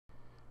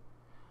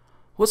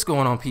What's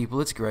going on, people?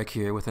 It's Greg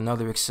here with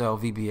another Excel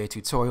VBA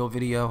tutorial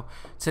video.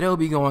 Today we'll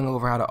be going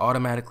over how to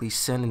automatically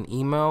send an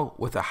email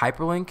with a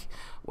hyperlink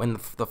when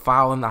the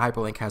file in the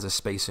hyperlink has a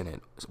space in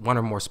it, one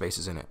or more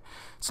spaces in it.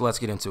 So let's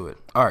get into it.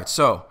 Alright,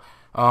 so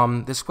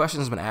this question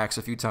has been asked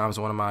a few times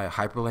in one of my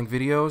hyperlink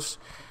videos.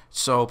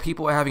 So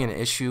people are having an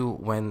issue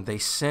when they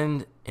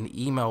send an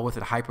email with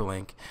a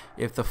hyperlink.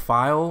 If the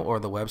file or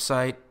the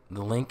website,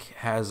 the link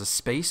has a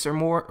space or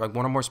more, like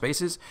one or more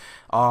spaces,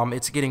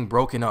 it's getting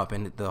broken up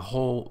and the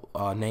whole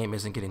name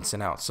isn't getting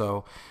sent out.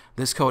 So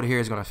this code here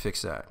is going to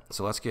fix that.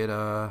 So let's get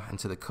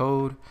into the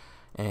code,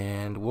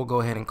 and we'll go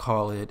ahead and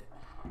call it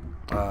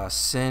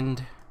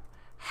send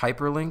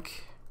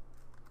hyperlink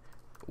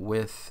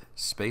with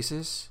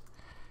spaces,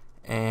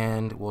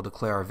 and we'll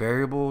declare our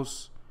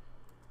variables.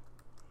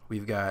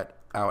 We've got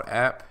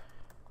OutApp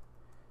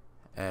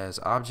as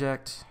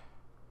Object,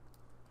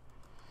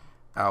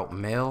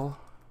 OutMail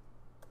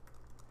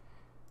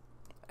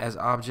as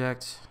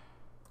Object.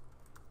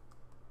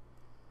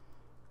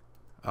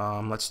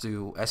 Let's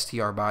do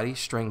strbody,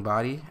 string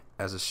body,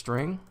 as a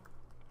string,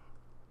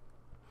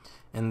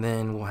 and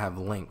then we'll have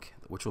link,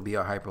 which will be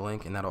our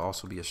hyperlink, and that'll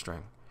also be a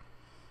string.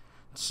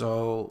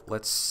 So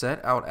let's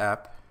set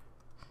OutApp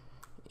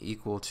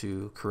equal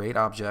to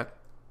CreateObject,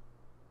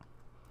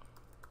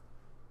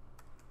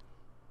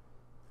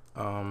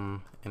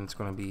 and it's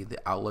going to be the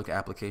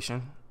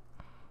Outlook.Application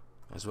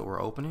is what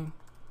we're opening.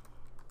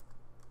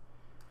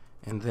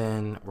 And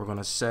then we're going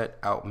to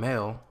set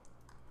OutMail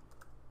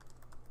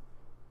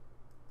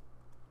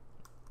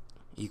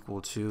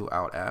equal to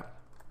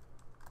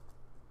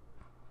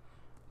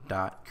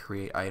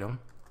OutApp.CreateItem,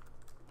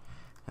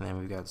 and then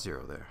we've got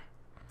 0 there.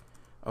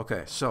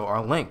 Okay, so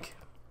our link,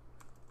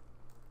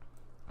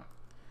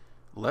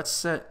 let's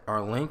set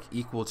our link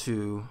equal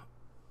to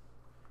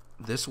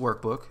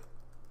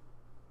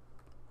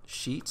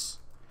ThisWorkbook.Sheets,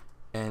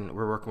 and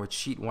we're working with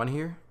sheet 1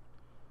 here.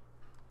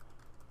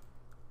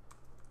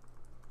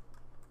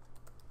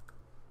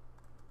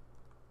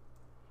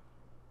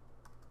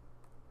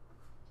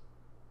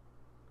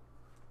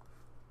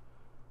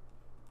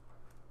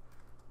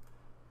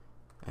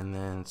 And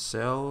then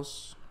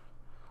cells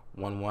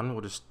 1-1,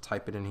 we'll just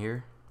type it in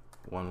here,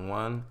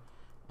 1-1,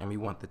 and we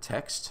want the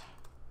text.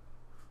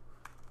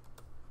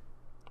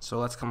 So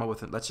let's come up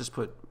with it. Let's just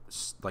put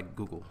like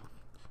Google,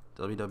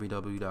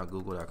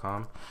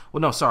 www.google.com.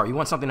 Well, no, sorry, you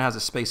want something that has a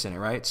space in it,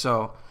 right?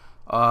 So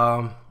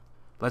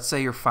let's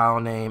say your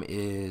file name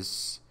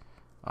is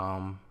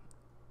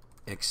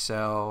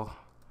Excel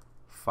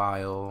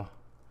file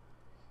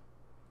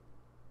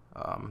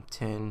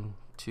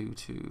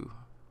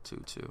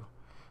 102222.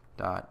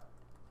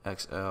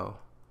 .xlxs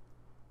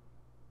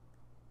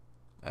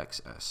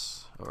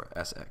or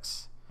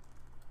sx.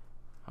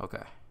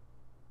 Okay.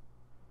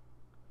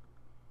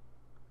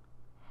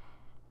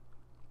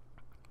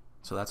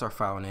 So that's our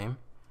file name,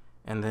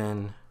 and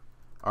then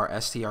our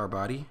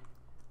strbody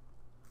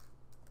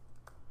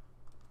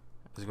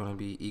is going to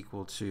be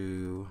equal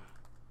to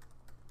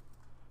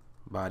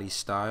body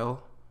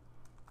style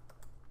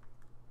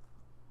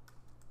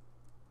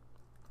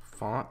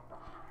font.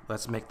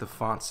 Let's make the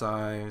font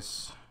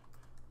size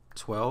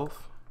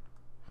 12.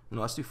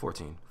 No, let's do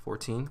 14.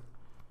 14.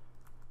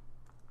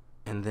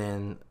 And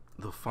then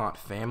the font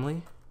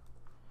family,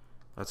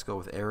 let's go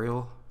with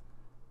Arial.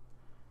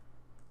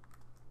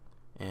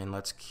 And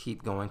let's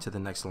keep going to the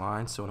next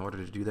line. So in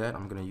order to do that,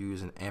 I'm going to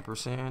use an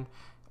ampersand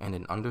and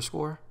an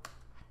underscore.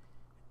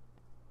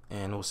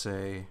 And we'll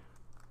say,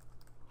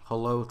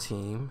 hello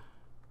team.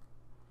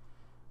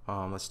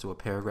 Let's do a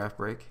paragraph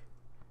break.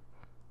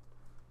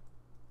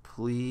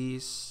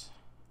 Please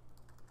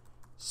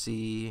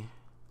see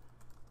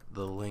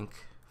the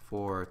link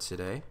for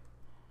today.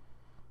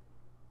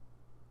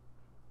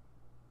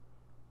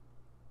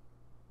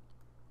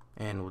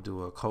 And we'll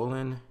do a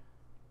colon.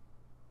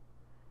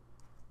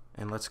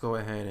 And let's go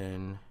ahead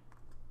and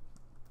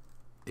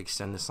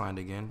extend this line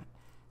again,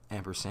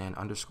 ampersand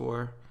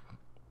underscore.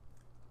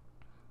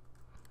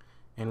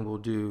 And we'll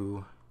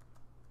do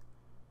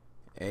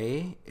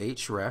a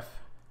href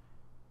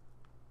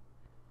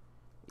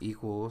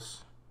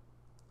equals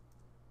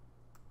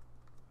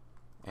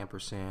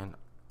ampersand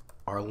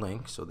our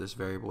link, so this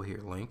variable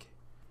here, link,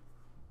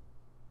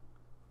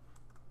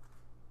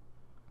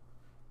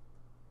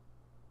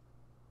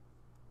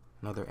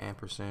 another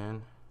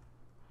ampersand,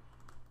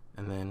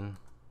 and then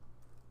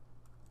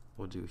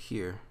we'll do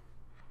here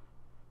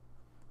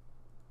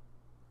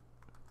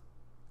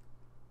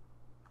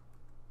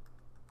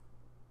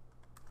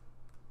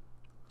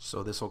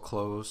so this will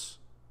close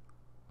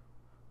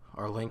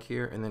our link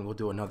here, and then we'll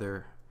do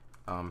another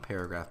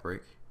paragraph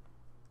break,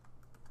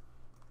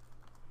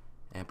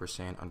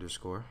 ampersand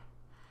underscore,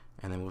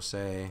 and then we'll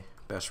say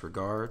best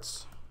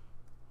regards,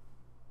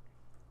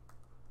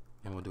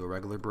 and we'll do a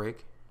regular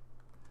break,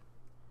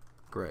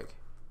 Greg.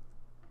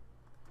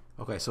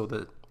 Okay, so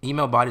the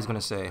email body is going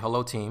to say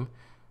hello team,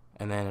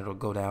 and then it'll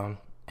go down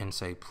and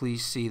say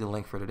please see the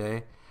link for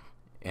today,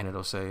 and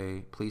it'll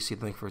say please see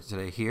the link for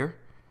today here,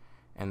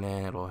 and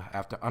then it'll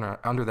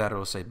under that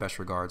it'll say best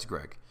regards,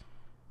 Greg.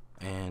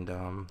 And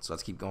so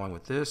let's keep going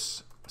with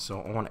this.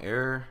 So on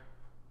error,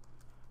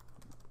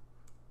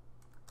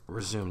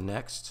 resume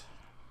next.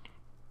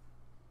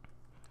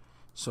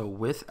 So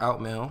with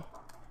OutMail,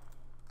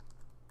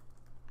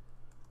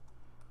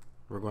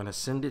 we're going to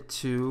send it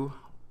to,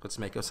 let's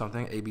make up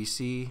something,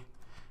 ABC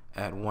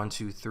at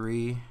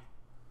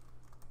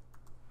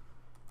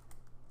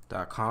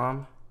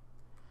 123.com.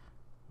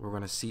 We're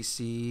going to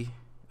CC,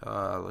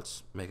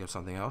 let's make up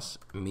something else,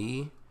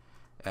 me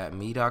at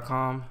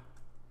me.com.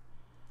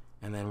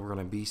 And then we're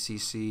going to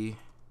BCC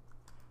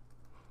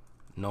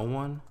no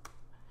one.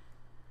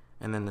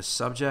 And then the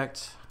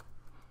subject,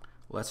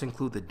 let's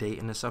include the date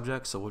in the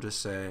subject. So we'll just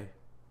say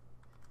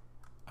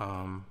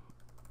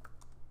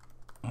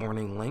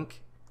morning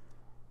link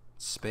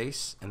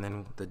space, and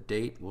then the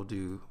date we'll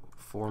do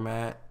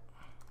format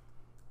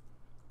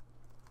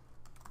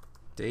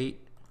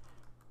date.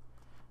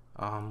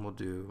 We'll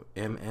do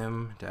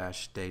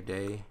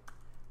mm-day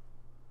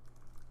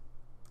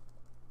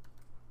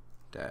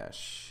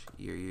dash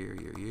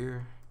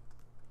year.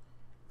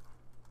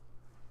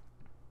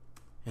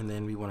 And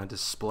then we want to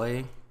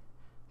display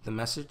the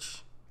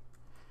message,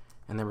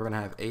 and then we're going to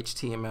have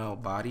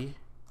HTML body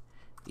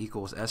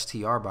equals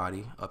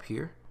strbody up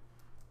here,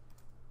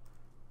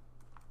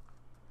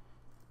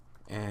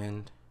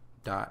 and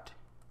dot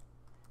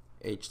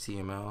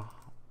HTML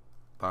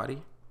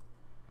body.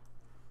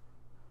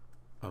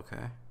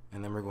 Okay,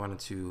 and then we're going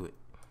to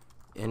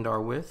end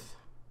our with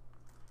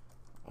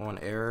on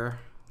error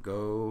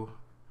go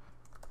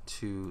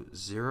to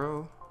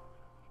 0.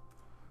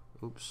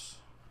 Oops.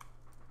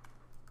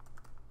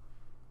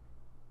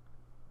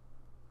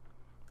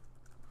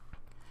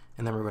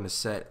 And then we're going to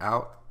set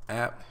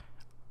OutApp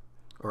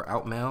or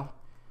OutMail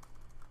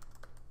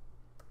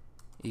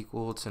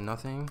equal to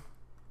nothing,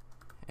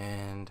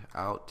 and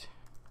OutApp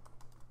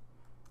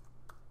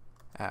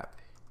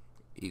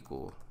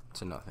equal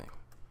to nothing.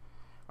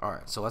 All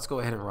right, so let's go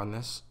ahead and run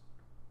this.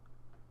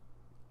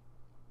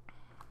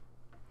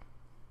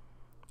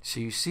 So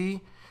you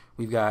see,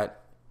 we've got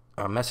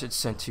a message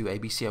sent to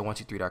abc at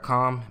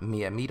 123.com,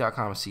 me at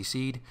me.com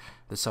CC'd.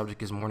 The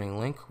subject is morning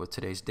link with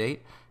today's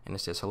date, and it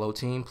says, hello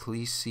team,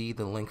 please see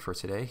the link for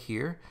today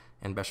here,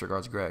 and best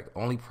regards, Greg.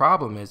 Only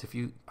problem is if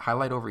you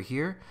highlight over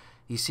here,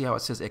 you see how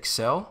it says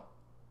Excel?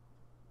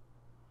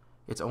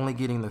 It's only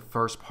getting the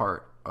first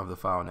part of the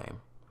file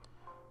name.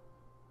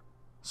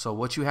 So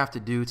what you have to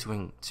do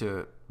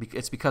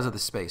it's because of the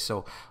space.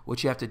 So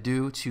what you have to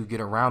do to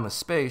get around the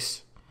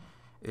space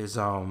is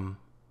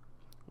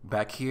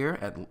back here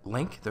at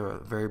link, the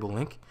variable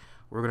link,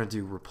 we're going to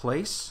do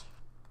replace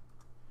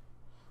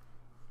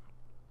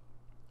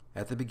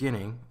at the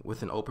beginning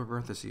with an open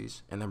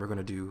parentheses, and then we're going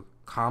to do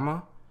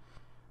comma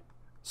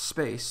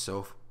space.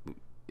 So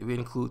if we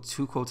include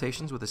two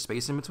quotations with a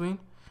space in between,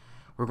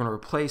 we're going to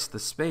replace the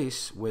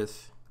space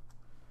with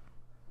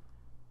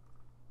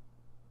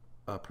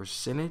a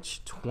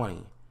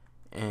 %20,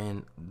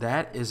 and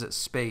that is a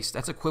space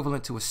that's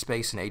equivalent to a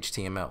space in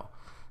HTML,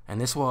 and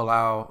this will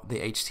allow the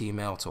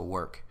HTML to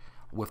work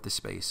with the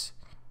space.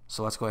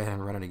 So let's go ahead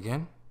and run it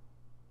again.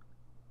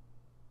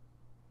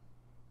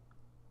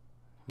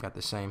 Got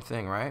the same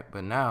thing, right?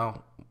 But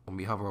now when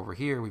we hover over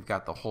here, we've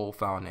got the whole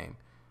file name.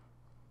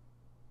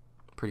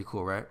 Pretty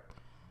cool, right?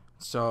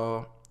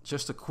 So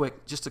just to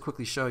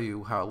quickly show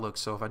you how it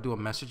looks. So if I do a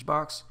message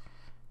box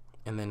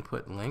and then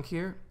put link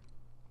here,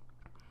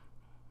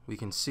 we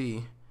can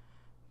see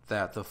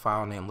that the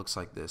file name looks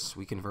like this.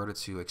 We convert it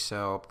to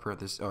Excel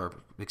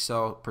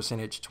Excel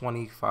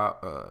 %20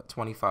 file,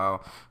 20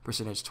 file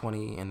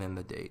 %20, and then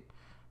the date,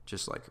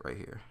 just like right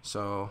here.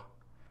 So,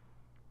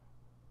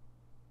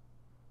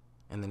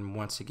 and then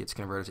once it gets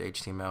converted to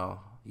HTML,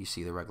 you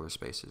see the regular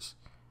spaces.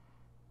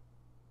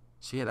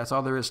 So yeah, that's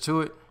all there is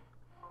to it.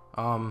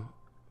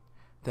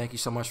 Thank you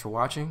so much for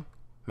watching.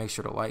 Make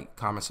sure to like,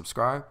 comment,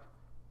 subscribe.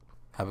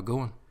 Have a good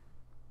one.